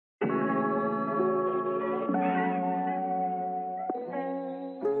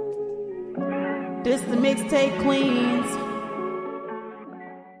This the Mixtape Queens.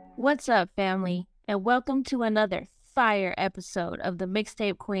 What's up, family, and welcome to another fire episode of the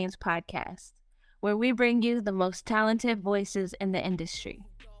Mixtape Queens podcast, where we bring you the most talented voices in the industry.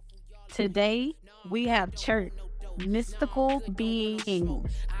 Today, we have Chiiirp, mystical being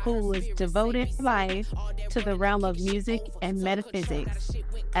who is devoted life to the realm of music and metaphysics.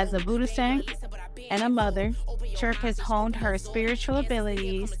 As a Buddhist saint and a mother, Chiiirp has honed her spiritual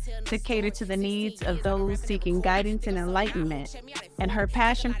abilities to cater to the needs of those seeking guidance and enlightenment. And her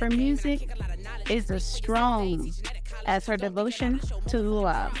passion for music is as strong as her devotion to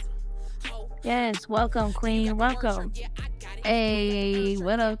love. Yes, welcome, Queen. Welcome. Hey,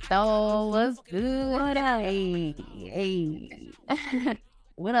 what up, though? What's good? What up? Hey.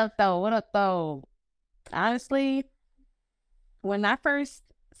 What up, though? Honestly, when I first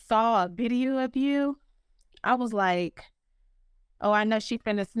saw a video of you, I was like, oh, I know she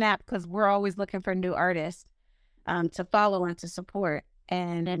finna snap, because we're always looking for new artists to follow and to support.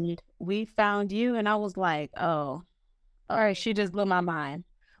 And we found you, and I was like, oh, all right, she just blew my mind.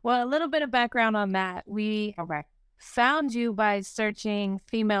 Well, a little bit of background on that. We found you by searching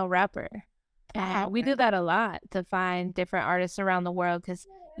female rapper. We do that a lot to find different artists around the world because,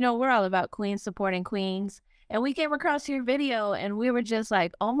 we're all about queens supporting queens. And we came across your video and we were just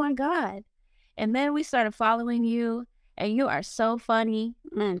like, oh my God. And then we started following you and you are so funny.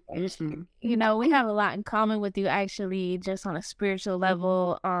 Mm-hmm. We have a lot in common with you actually, just on a spiritual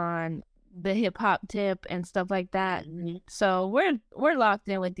level, on the hip hop tip and stuff like that. Mm-hmm. So we're locked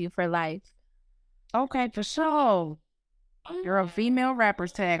in with you for life. Okay, for sure. Girl, female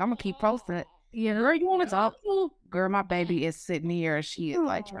rappers tag. I'm gonna keep posting it. Yeah, girl, you want to talk? Girl, my baby is sitting here. She is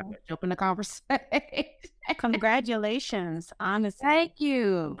like trying to jump in the conversation. Congratulations, honestly. Thank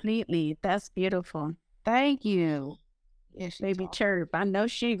you. Completely. That's beautiful. Thank you. Yes, baby Chiiirp. I know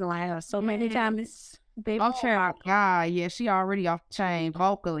she gonna have so many times. Baby Chiiirp. God, yeah, she already off the chain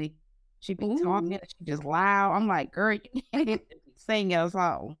vocally. She be talking, she just loud. I'm like, girl, you need to sing your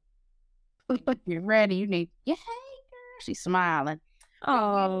song. You're ready. You need, yeah, girl. She's smiling.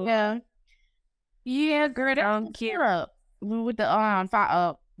 Oh, yeah, girl. That's cute. With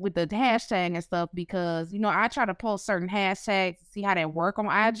the with the hashtag and stuff, because I try to post certain hashtags to see how they work on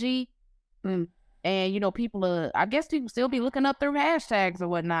IG. And people I guess people still be looking up through hashtags or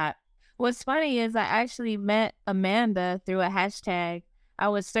whatnot. What's funny is I actually met Amanda through a hashtag. I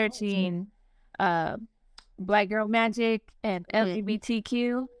was searching Black Girl Magic and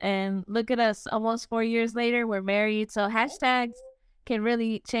LGBTQ, and look at us, almost 4 years later, we're married. So hashtags can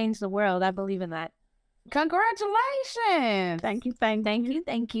really change the world. I believe in that. Congratulations. Thank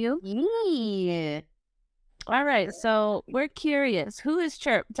you. Yeah. All right, so we're curious. Who is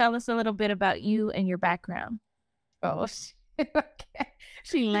Chiiirp? Tell us a little bit about you and your background. Oh, okay.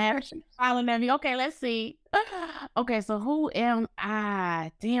 She laughed. She's smiling at me. Okay, let's see. Okay, so who am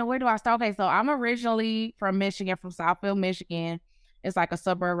I? Damn, where do I start? Okay, so I'm originally from Michigan, from Southfield, Michigan. It's like a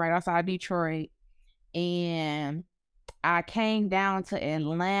suburb right outside Detroit. And I came down to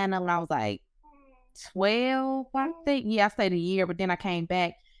Atlanta when I was like 12, I think. Yeah, I stayed a year, but then I came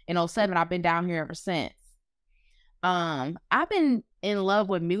back in 2007. I've been down here ever since. I've been in love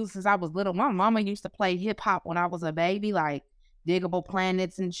with music since I was little. My mama used to play hip hop when I was a baby, like Diggable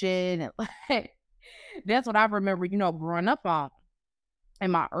Planets and shit. And like, that's what I remember, growing up on.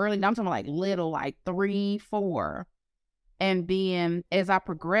 In my I'm talking like little, like 3, 4. And then as I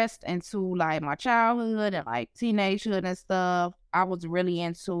progressed into like my childhood and like teenagehood and stuff, I was really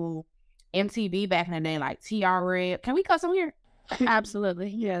into MTV back in the day, like Chiiirp. Can we cuss on here? Absolutely,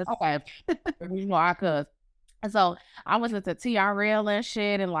 yes. Okay. I cuss. And so I was into Chiiirp and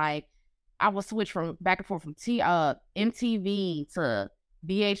shit, and like I would switch from back and forth from MTV to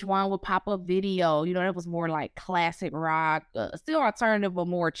VH1 with pop-up video. It was more like classic rock, still alternative, but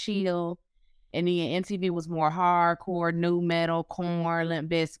more chill. And then MTV was more hardcore, new metal, Korn,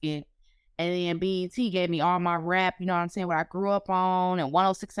 Limp Bizkit. And then BET gave me all my rap, what I'm saying, what I grew up on, and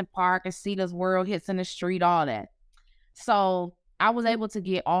 106 in Park, and Cedar's World, Hits in the Street, all that. So I was able to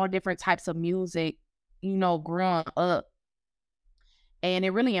get all different types of music, growing up. And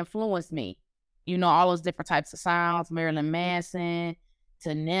it really influenced me. All those different types of sounds, Marilyn Manson,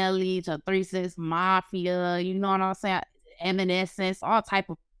 to Nelly, to 3 6 Mafia, you know what I'm saying? Evanescence, all type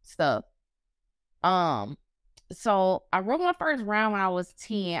of stuff. So I wrote my first round when I was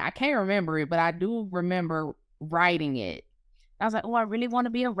 10. I can't remember it, but I do remember writing it. I was like, oh, I really want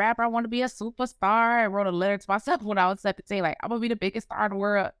to be a rapper. I want to be a superstar. I wrote a letter to myself when I was 17, like, I'm going to be the biggest star in the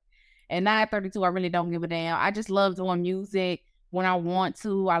world. And now at 32, I really don't give a damn. I just love doing music when I want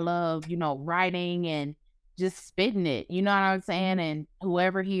to. I love, writing and just spitting it. You know what I'm saying? And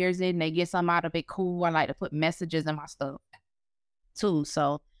whoever hears it and they get something out of it, cool. I like to put messages in my stuff too.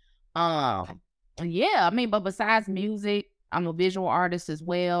 So, yeah, I mean, but besides music, I'm a visual artist as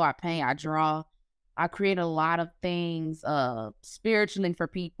well. I paint, I draw, I create a lot of things spiritually for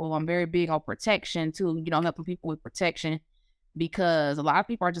people. I'm very big on protection too, helping people with protection, because a lot of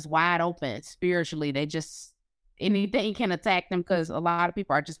people are just wide open spiritually. They just, anything can attack them, because a lot of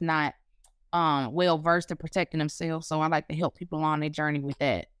people are just not well versed in protecting themselves. So I like to help people on their journey with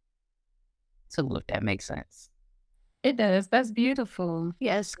that. So if that makes sense. It does. That's beautiful.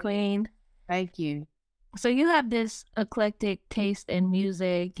 Yes, Queen. Thank you. So you have this eclectic taste in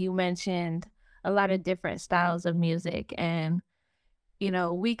music. You mentioned a lot of different styles of music, and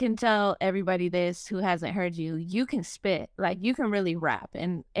we can tell everybody this who hasn't heard you. You can spit, like you can really rap,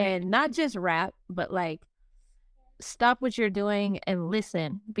 and not just rap, but like stop what you're doing and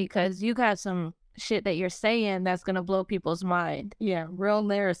listen, because you got some shit that you're saying that's gonna blow people's mind. Yeah, real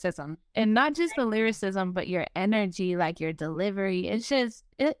lyricism. And not just the lyricism, but your energy, like your delivery. It's just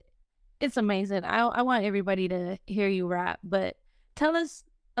it's amazing. I want everybody to hear you rap, but tell us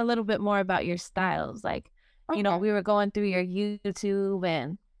a little bit more about your styles. Like, we were going through your YouTube,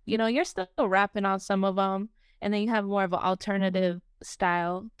 and you're still rapping on some of them, and then you have more of an alternative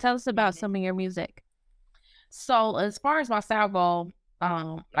style. Tell us about some of your music. So as far as my style go,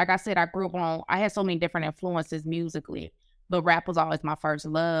 like I said, I had so many different influences musically, but rap was always my first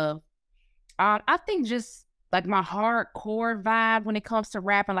love. I think just like my hardcore vibe when it comes to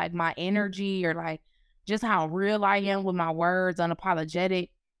rapping, like my energy, or like just how real I am with my words, unapologetic.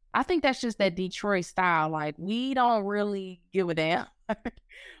 I think that's just that Detroit style. Like, we don't really give a damn.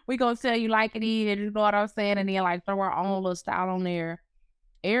 We gonna tell you like it is, you know what I'm saying? And then like throw our own little style on there.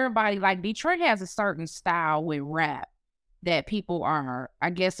 Everybody, like, Detroit has a certain style with rap that people are, I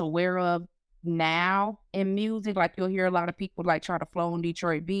guess, aware of now in music. Like, you'll hear a lot of people like try to flow on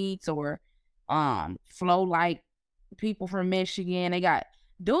Detroit beats, or flow like people from Michigan. They got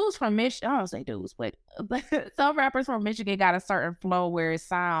dudes from Michigan. I don't say dudes, but some rappers from Michigan got a certain flow where it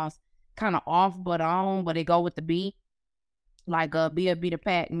sounds kind of off but on, but it go with the beat. Like Be a Beat a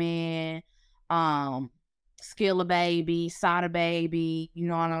Pac-Man, Skilla Baby, Sada Baby, you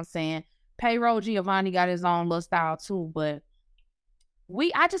know what I'm saying? Payroll Giovanni got his own little style too, but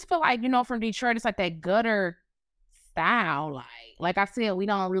I just feel like, from Detroit, it's like that gutter style. Like I said, we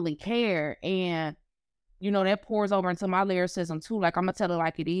don't really care. And, that pours over into my lyricism too. Like, I'm gonna tell it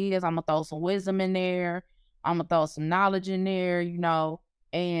like it is. I'm gonna throw some wisdom in there. I'm gonna throw some knowledge in there,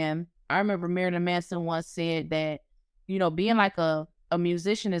 And I remember Marilyn Manson once said that, being like a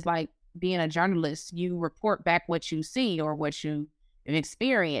musician is like being a journalist. You report back what you see or what you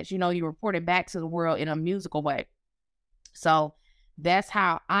experience. You report it back to the world in a musical way. So that's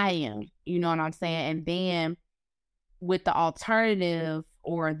how I am. You know what I'm saying? And then with the alternative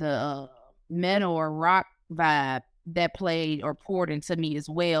or the metal or rock vibe that played or poured into me as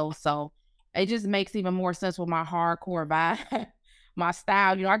well. So it just makes even more sense with my hardcore vibe. My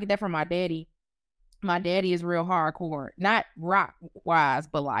style, I get that from my daddy. My daddy is real hardcore, not rock wise,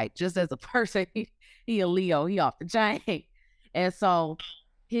 but like just as a person, he a Leo, he off the chain. And so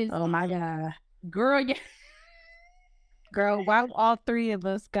oh my God, girl, yeah. Girl, why all three of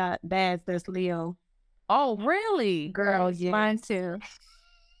us got dads that's Leo? Oh, really? Girl, yeah. Mine too.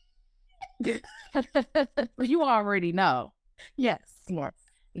 You already know. Yes.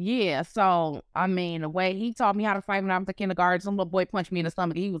 Yeah, so, I mean, the way he taught me how to fight when I was in kindergarten, some little boy punched me in the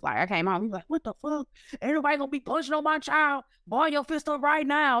stomach. He was like, I came out, he was like, what the fuck? Everybody gonna be punching on my child. Boy, your fist up right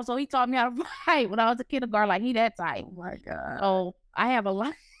now. So he taught me how to fight when I was in kindergarten. Like, he that type. Oh my God. So I have a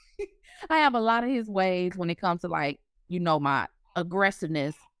lot, of his ways when it comes to like, my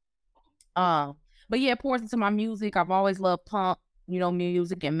aggressiveness. But yeah, it pours into my music. I've always loved punk,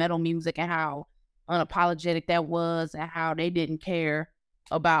 music and metal music, and how unapologetic that was, and how they didn't care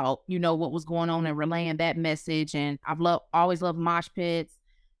about, what was going on, and relaying that message. And I've always loved mosh pits.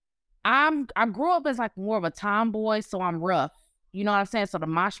 I grew up as like more of a tomboy, so I'm rough. You know what I'm saying? So the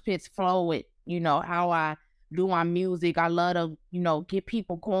mosh pits flow with, how I do my music. I love to, get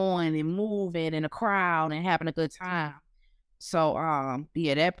people going and moving in a crowd and having a good time. So,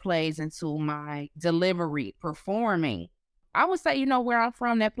 yeah, that plays into my delivery, performing. I would say, where I'm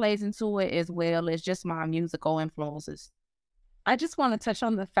from, that plays into it as well as just my musical influences. I just want to touch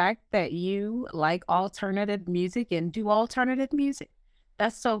on the fact that you like alternative music and do alternative music.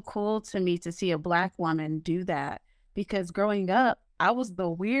 That's so cool to me to see a Black woman do that, because growing up, I was the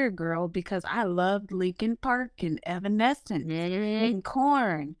weird girl because I loved Linkin Park and Evanescence and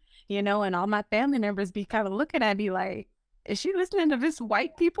Korn, and all my family members be kind of looking at me like, is she listening to this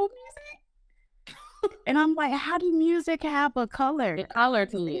white people music? And I'm like, how do music have a color? The color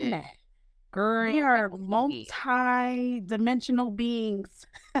to it. Girl, we are multi-dimensional beings.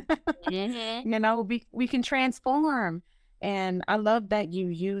 Mm-hmm. You know, we can transform. And I love that you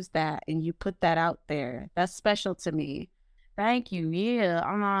use that and you put that out there. That's special to me. Thank you. Yeah.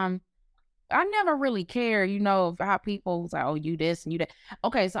 I never really cared, you know, how people was like, oh, you this and you that.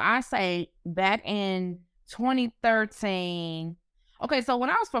 Okay, so I say back in 2013. Okay, so when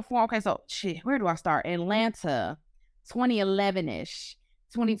I was performing, okay, so shit, where do I start? Atlanta, 2011-ish,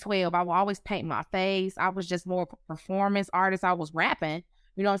 2012. I would always paint my face. I was just more performance artist. I was rapping,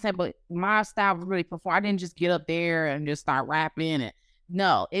 you know what I'm saying? But my style was really perform. I didn't just get up there and just start rapping. And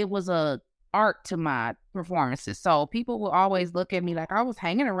no, it was a art to my performances. So people will always look at me like I was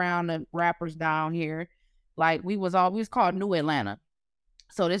hanging around the rappers down here. Like we was called New Atlanta.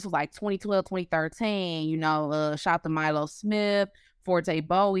 So this was like 2012, 2013, you know, shout out to Milo Smith, Forte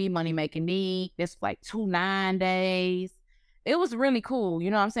Bowie, Money Making Need. This was like 2 9 days. It was really cool.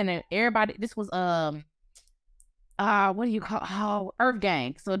 You know what I'm saying? And everybody, this was, what do you call, Earth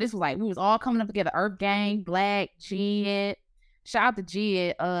Gang. So this was like, we was all coming up together. Earth Gang, Black, Jid. Shout out to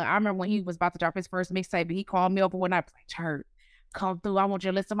Jid. I remember when he was about to drop his first mixtape, but he called me over one night, like, Chiiirp, come through. I want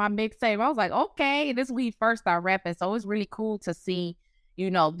you to listen to my mixtape. I was like, okay. This is when he first started rapping. So it's really cool to see, you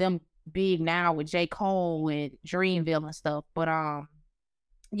know, them big now with J. Cole and Dreamville and stuff. But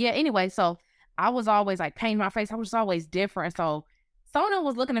yeah, anyway, so I was always like painting my face. I was always different. So someone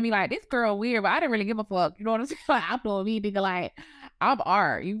was looking at me like, this girl weird, but I didn't really give a fuck. You know what I'm saying? Like, I'm doing me, nigga, like, I'm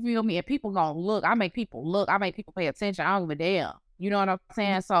art. You feel me? And people gonna look. I make people look. I make people pay attention. I don't give a damn. You know what I'm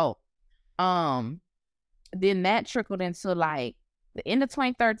saying? So, then that trickled into like the end of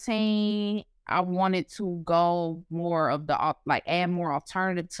 2013. I wanted to go more of the, like, add more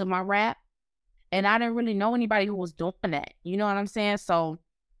alternative to my rap. And I didn't really know anybody who was doing that. You know what I'm saying? So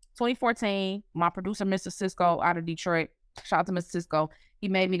 2014, my producer, Mr. Cisco out of Detroit, shout out to Mr. Cisco, he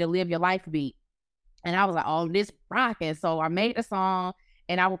made me the Live Your Life beat. And I was like, oh, this rocking. So I made the song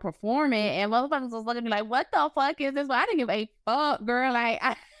and I would perform it. And motherfuckers was looking at me like, what the fuck is this? Well, I didn't give a fuck, girl. Like,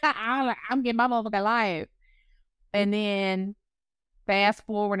 I'm getting my motherfucking life. And then fast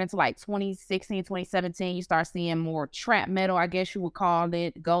forward into like 2016, 2017, you start seeing more trap metal, I guess you would call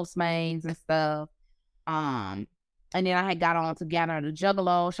it, Ghost Mains and stuff. And then I had got on to Gather the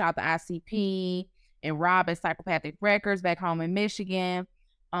Juggalo, shout out to ICP and Rob at Psychopathic Records back home in Michigan.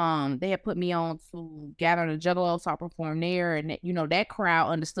 They had put me on to Gather the Juggalo, so I performed there, and you know, that crowd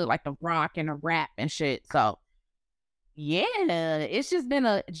understood like the rock and the rap and shit. So yeah, it's just been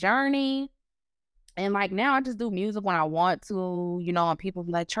a journey. And like now I just do music when I want to, you know, and people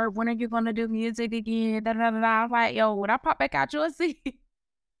be like, Chiiirp, when are you gonna do music again? Da, da, da, da. I was like, yo, when I pop back out, you'll see.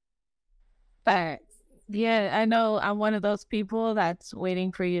 Facts. Yeah, I know I'm one of those people that's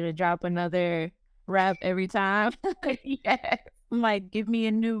waiting for you to drop another rap every time. Yeah. I'm like, give me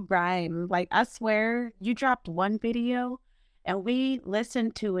a new rhyme. Like, I swear, you dropped one video and we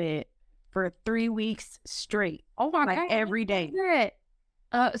listened to it for 3 weeks straight. Oh my God. Every day.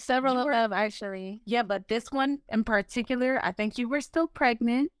 Several of them, actually. Yeah, but this one in particular, I think you were still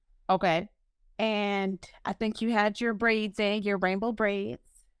pregnant. Okay. And I think you had your braids in, your rainbow braids.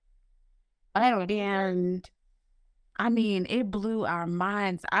 And I mean, it blew our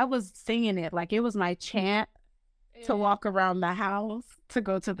minds. I was singing it like it was my chant to walk around the house, to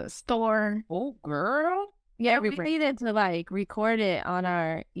go to the store. Oh, girl. Yeah, we needed to like record it on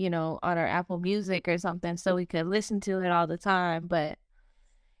our, you know, on our Apple Music or something so we could listen to it all the time. But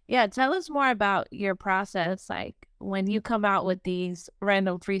yeah, tell us more about your process, like when you come out with these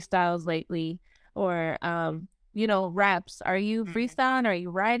random freestyles lately, or you know, raps. Are you freestyling? Are you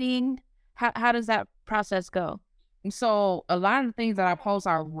writing? How does that process go? So a lot of the things that I post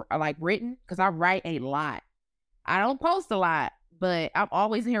are like written, because I write a lot. I don't post a lot, but I'm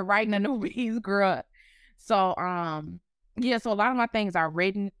always here writing a new piece, girl. So yeah, so a lot of my things are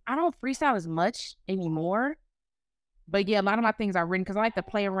written. I don't freestyle as much anymore. But yeah, a lot of my things are written because I like to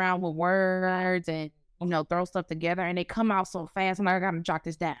play around with words and, you know, throw stuff together, and they come out so fast and I gotta jot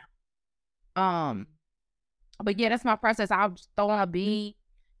this down. But yeah, that's my process. I'll just throw on a beat.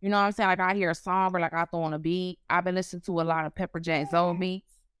 You know what I'm saying? Like I hear a song or like I throw on a beat. I've been listening to a lot of Pepper Jack Zoe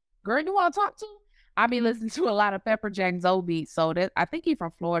beats. Girl, you want to talk to? I be listening to a lot of Pepper Jack Zoe beats. So that, I think he's from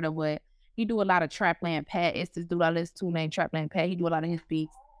Florida, but he do a lot of Trapland Pat. It's this dude I listen to named Trapland Pat. He do a lot of his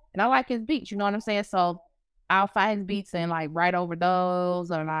beats. And I like his beats, you know what I'm saying? So I'll find his beats and like write over those,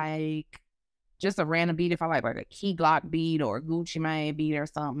 or like just a random beat if I like a Key Glock beat or a Gucci Mane beat or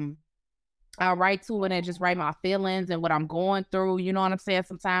something. I'll write to it and just write my feelings and what I'm going through, you know what I'm saying,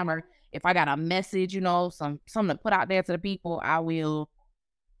 sometime. Or if I got a message, you know, something to put out there to the people, I will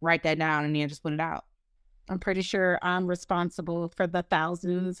write that down and then just put it out. I'm pretty sure I'm responsible for the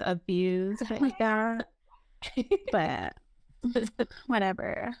thousands of views that we got. But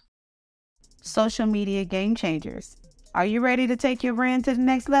whatever. Social media game changers. Are you ready to take your brand to the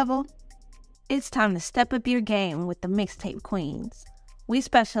next level? It's time to step up your game with the Mixtape Queens. We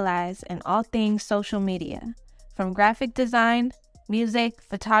specialize in all things social media, from graphic design, music,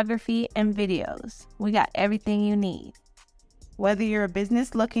 photography, and videos. We got everything you need. Whether you're a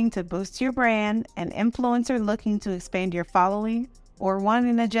business looking to boost your brand, an influencer looking to expand your following, or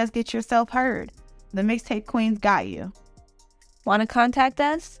wanting to just get yourself heard, the Mixtape Queens got you. Want to contact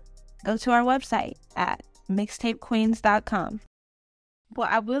us? Go to our website at mixtapequeens.com. Well,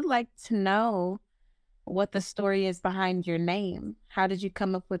 I would like to know what the story is behind your name. How did you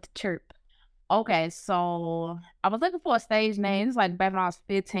come up with Chiiirp? Okay, so I was looking for a stage name. It's like back when I was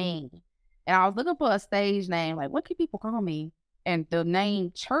 15. And I was looking for a stage name. Like, what can people call me? And the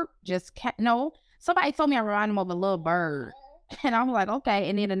name Chiiirp just can't. No, somebody told me I reminded them of a little bird. And I was like, okay.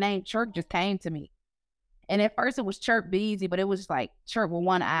 And then the name Chiiirp just came to me. And at first it was Chiiirp Beezy, but it was like Chiiirp with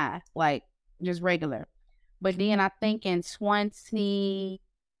one eye, like just regular. But then I think in 2012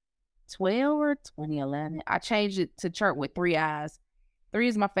 or 2011, I changed it to Chiiirp with 3 eyes. 3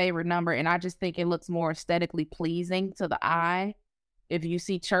 is my favorite number, and I just think it looks more aesthetically pleasing to the eye if you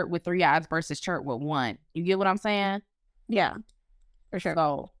see Chiiirp with 3 eyes versus Chiiirp with 1. You get what I'm saying? Yeah, for sure.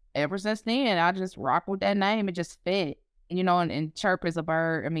 So ever since then, I just rock with that name. It just fit, you know. And Chiiirp is a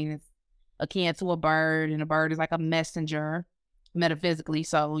bird. I mean, it's akin to a bird, and a bird is like a messenger, metaphysically.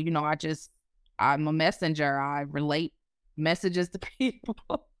 So you know, I'm a messenger. I relate messages to people.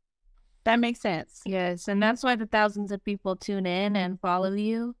 That makes sense. Yes, and that's why the thousands of people tune in and follow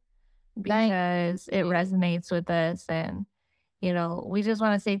you, because it resonates with us. And, you know, we just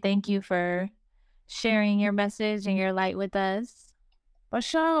want to say thank you for sharing your message and your light with us. For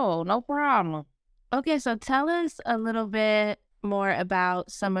sure, no problem. Okay, so tell us a little bit more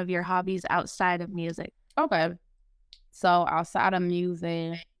about some of your hobbies outside of music. Okay, so outside of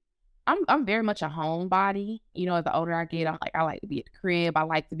music, I'm very much a homebody. You know, as the older I get, I like to be at the crib. I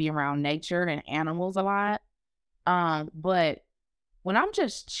like to be around nature and animals a lot. But when I'm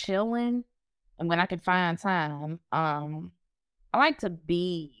just chilling and when I can find time, I like to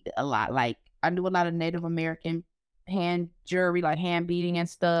bead a lot. Like I do a lot of Native American hand jewelry, like hand beading and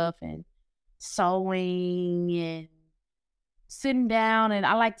stuff, and sewing and sitting down. And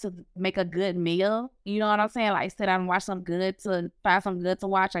I like to make a good meal. You know what I'm saying? Like sit down and watch find something good to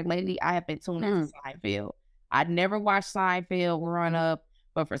watch. Like lately, I have been tuning into Seinfeld. I'd never watched Seinfeld growing up,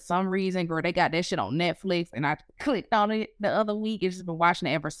 but for some reason, girl, they got that shit on Netflix, and I clicked on it the other week. It's just been watching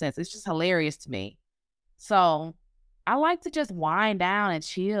it ever since. It's just hilarious to me. So I like to just wind down and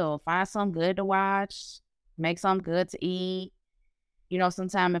chill, find something good to watch, make something good to eat. You know,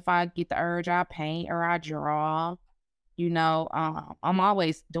 sometimes if I get the urge, I paint or I draw. You know, I'm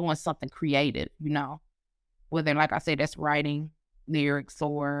always doing something creative, you know, whether, like I said, that's writing lyrics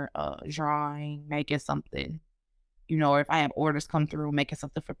or drawing, making something, you know, or if I have orders come through, making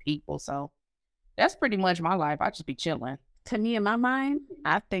something for people. So that's pretty much my life. I just be chilling. To me, in my mind,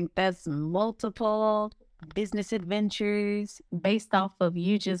 I think that's multiple business adventures based off of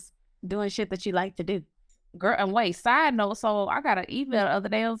you just doing shit that you like to do. Girl, and wait, side note, so I got an email the other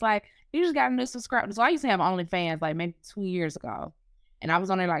day. It was like, you just got a new subscriber. So I used to have OnlyFans like maybe 2 years ago. And I was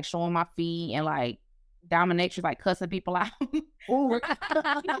on there like showing my feet and like dominatrix, like cussing people out. Ooh,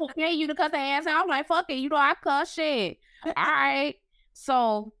 people pay you to cuss their ass out. I'm like, fuck it, you know, I cuss shit. All right.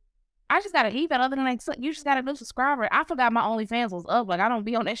 So I just got an email other than like, you just got a new subscriber. I forgot my OnlyFans was up. Like, I don't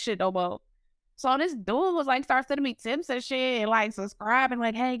be on that shit no more. So this dude was like, start sending me tips and shit and like subscribing,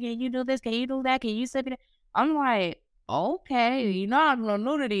 like, hey, can you do this? Can you do that? Can you send me that? I'm like, okay, you know, I'm no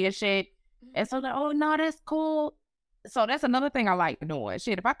nudity and shit. And so like, oh no, that's cool. So that's another thing I like doing.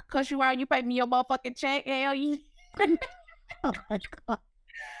 Shit, if I could cuss you out, you pay me your motherfucking check, hell yeah. Oh my God.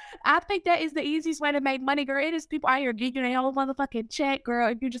 I think that is the easiest way to make money, girl. It is people out here giving you their whole motherfucking check, girl,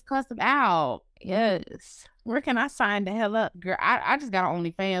 if you just cuss them out. Yes. Where can I sign the hell up? Girl, I just got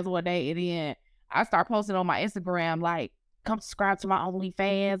OnlyFans one day, and then I start posting on my Instagram, like, come subscribe to my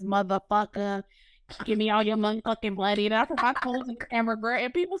OnlyFans, motherfucker. Give me all your motherfucking money. And I put my toes in the camera, girl,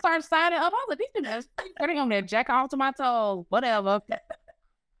 and people start signing up. I was like, these people are on there, jack off to my toes, whatever. I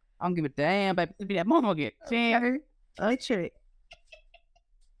don't give a damn, baby. Be that motherfucker. A trick.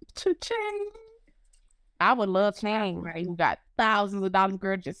 Cha-ching. I would love change, right? You got thousands of dollars,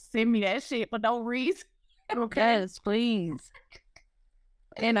 girl. Just send me that shit for no reason. Okay. Yes, please.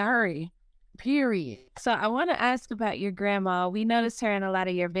 In a hurry. Period. So I want to ask about your grandma. We noticed her in a lot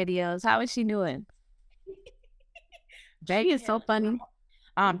of your videos. How is she doing? She is so funny.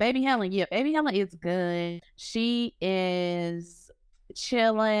 Baby Helen, yeah, Baby Helen is good. She is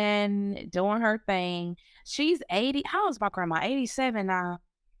chilling, doing her thing. She's 80. How old is my grandma? 87 now.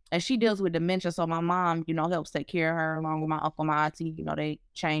 And she deals with dementia. So my mom, helps take care of her along with my uncle, my auntie. They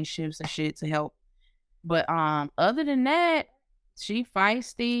change shifts and shit to help. But other than that, she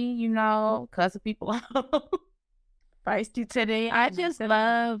feisty, cussing people out. Feisty today. I just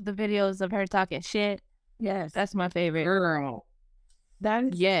love the videos of her talking shit. Yes. That's my favorite. Girl. That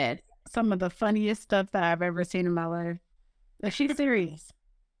is Yes. some of the funniest stuff that I've ever seen in my life. Like, she's serious.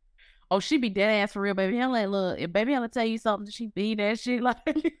 Oh, she be dead ass for real, Baby Helen. Look, if Baby Helen tell you something, she be that shit like.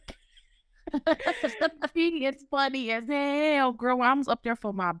 She is funny as hell, girl. I was up there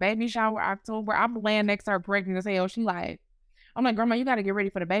for my baby shower October. I'm laying next to her pregnant as hell. I'm like, Grandma, you got to get ready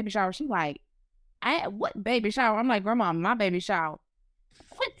for the baby shower. She like, what baby shower? I'm like, Grandma, my baby shower.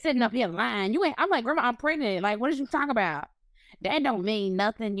 Quit sitting up here lying. You ain't. I'm like, Grandma, I'm pregnant. Like, what did you talk about? That don't mean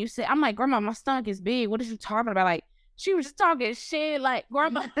nothing. You said, I'm like, Grandma, my stomach is big. What is you talking about? Like, she was just talking shit. Like,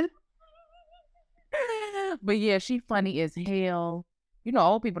 Grandma. But yeah, she funny as hell.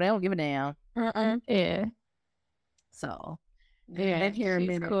 Old people, they don't give a damn. Yeah. So, yeah,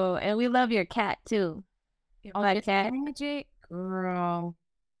 she's cool. And we love your cat too. Like cat Magic, girl.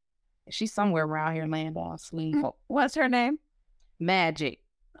 She's somewhere around here laying down asleep. What's her name? Magic.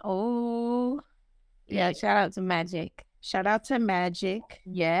 Oh, yeah. Shout out to Magic. Shout out to Magic.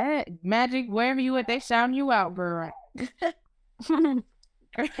 Yeah, Magic. Wherever you at, they shouting you out, girl.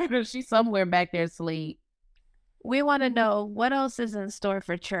 She's somewhere back there asleep. We want to know what else is in store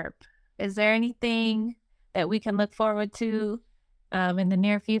for Chiiirp. Is there anything that we can look forward to in the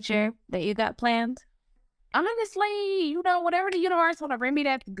near future that you got planned? Honestly, whatever the universe want to bring me,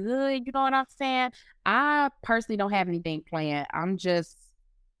 that's good. You know what I'm saying? I personally don't have anything planned. I'm just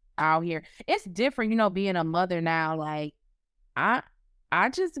out here. It's different, being a mother now. Like, I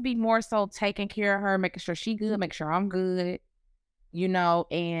just be more so taking care of her, making sure she good, make sure I'm good,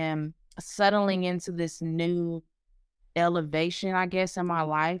 and settling into this new elevation, I guess, in my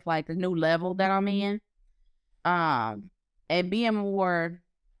life, like the new level that I'm in. And being more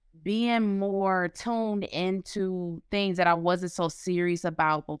tuned into things that I wasn't so serious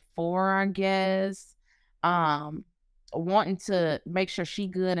about before, I guess. Wanting to make sure she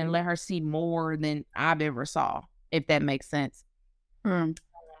good and let her see more than I've ever saw, if that makes sense.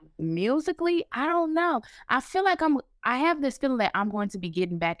 Musically, I don't know. I feel like I have this feeling that I'm going to be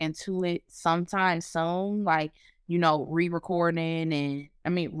getting back into it sometime soon, like, recording,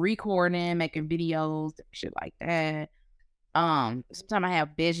 making videos, shit like that. Sometimes I have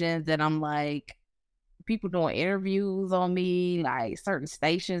visions that I'm like, people doing interviews on me, like certain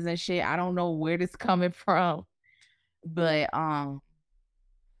stations and shit. I don't know where this coming from, but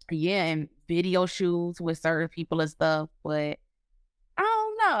yeah, and video shoots with certain people and stuff. But I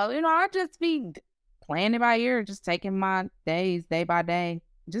don't know, I just be playing it by ear, just taking my days day by day,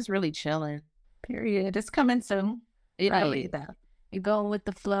 just really chilling. Period. It's coming soon. Right. You're going with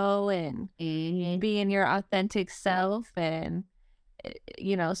the flow and being your authentic self and,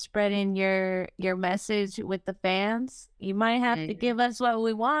 spreading your message with the fans. You might have to give us what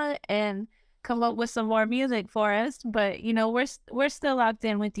we want and come up with some more music for us. But, we're still locked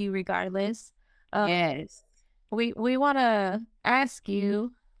in with you regardless. Yes. We want to ask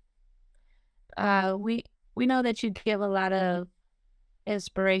you, we know that you give a lot of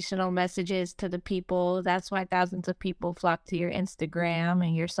inspirational messages to the people. That's why thousands of people flock to your Instagram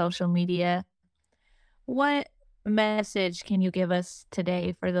and your social media. What message can you give us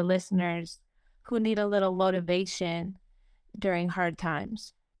today for the listeners who need a little motivation during hard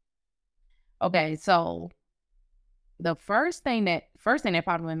times? Okay, so the first thing that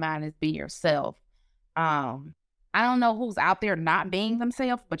popped in my mind is be yourself. I don't know who's out there not being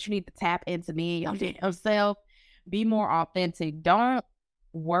themselves, but you need to tap into being your damn self. Be more authentic. Don't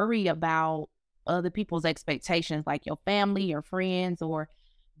worry about other people's expectations, like your family, your friends, or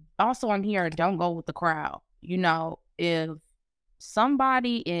also on here, don't go with the crowd. If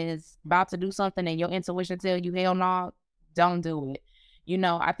somebody is about to do something and your intuition tell you, hell no, don't do it.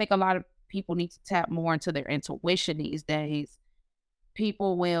 I think a lot of people need to tap more into their intuition these days.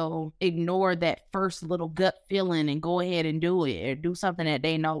 People will ignore that first little gut feeling and go ahead and do it, or do something that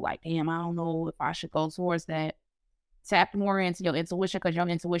they know, like, damn, I don't know if I should go towards that. Tap more into your intuition, because your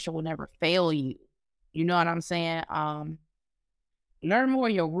intuition will never fail you. You know what I'm saying? Learn more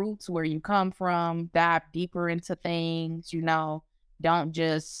your roots, where you come from, dive deeper into things, don't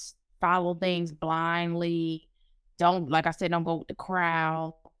just follow things blindly. Like I said, don't go with the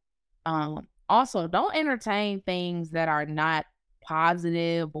crowd. Also, don't entertain things that are not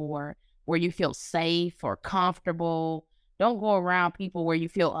positive or where you feel safe or comfortable. don't go around people where you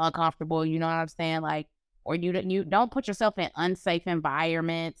feel uncomfortable, you know what I'm saying? Like, or you don't put yourself in unsafe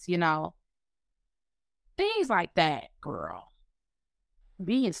environments, you know. Things like that, girl.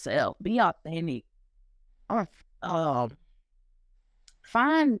 Be yourself. Be authentic.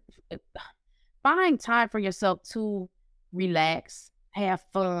 Find time for yourself to relax, have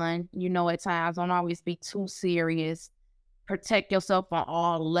fun. You know, at times, don't always be too serious. Protect yourself on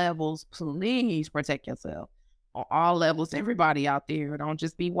all levels. Please protect yourself on all levels. Everybody out there, don't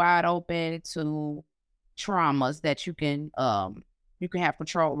just be wide open to traumas that you can have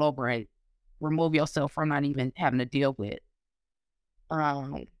control over and remove yourself from, not even having to deal with.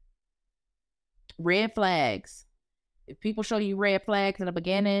 Red flags. If people show you red flags in the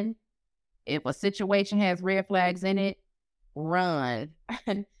beginning, if a situation has red flags in it, run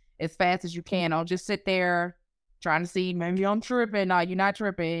as fast as you can. Don't just sit there trying to see, maybe I'm tripping. No, you're not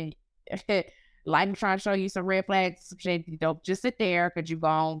tripping. Like, I'm trying to show you some red flags, some shit. Don't just sit there, because you're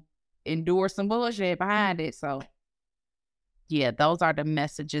going to endure some bullshit behind it. So, yeah, those are the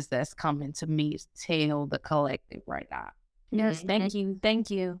messages that's coming to me to tell the collective right now. Yes, thank you.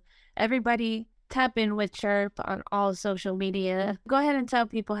 Thank you. Everybody, tap in with Chiiirp on all social media. Go ahead and tell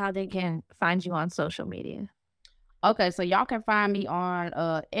people how they can find you on social media. Okay, so y'all can find me on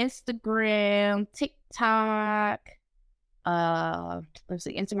Instagram, TikTok. Let's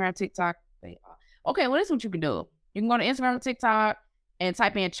see, Instagram, TikTok. Okay, well, this is what you can do. You can go to Instagram and TikTok and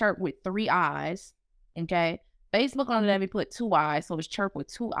type in Chiiirp with 3 eyes. Okay. Facebook only let me put 2 eyes, so it's Chiiirp with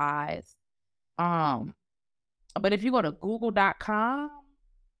 2 eyes. But if you go to google.com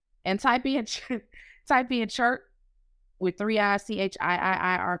and type in Chiiirp with 3 eyes,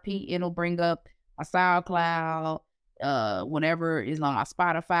 CHIIRP, it'll bring up my SoundCloud, whatever is on my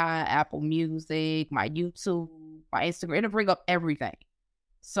Spotify, Apple Music, my YouTube, my Instagram. It'll bring up everything.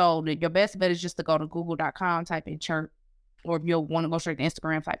 So your best bet is just to go to google.com, type in Chiiirp, or if you want to go straight to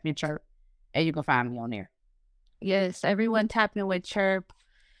Instagram, type in Chiiirp, and you can find me on there. Yes, everyone tap in with Chiiirp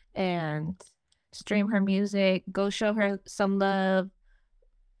and stream her music. Go show her some love.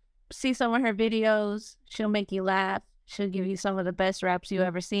 See some of her videos. She'll make you laugh. She'll give you some of the best raps you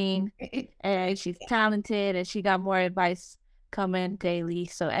ever seen. And she's talented, and she got more advice coming daily.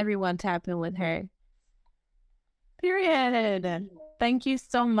 So everyone tap in with her. Period. Thank you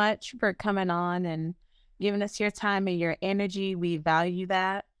so much for coming on and giving us your time and your energy. We value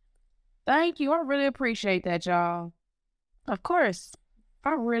that. Thank you. I really appreciate that, y'all. Of course.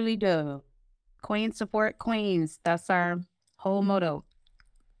 I really do. Queens support queens. That's our whole motto.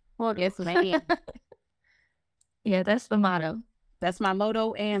 Well, yes, ma'am. Yeah, that's the motto. That's my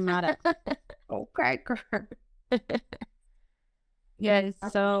motto and motto. Okay, girl. Yes,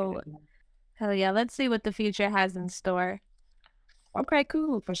 so hell yeah, let's see what the future has in store. Okay,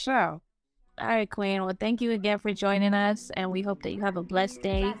 cool, for sure. All right, Queen. Well, thank you again for joining us, and we hope that you have a blessed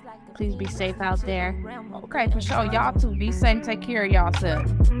day. Please be safe out there. Okay, for sure. Y'all too. Be safe. Take care of yourself.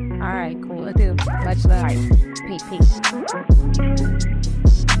 All right, cool. Much love.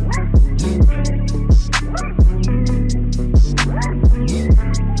 Peace.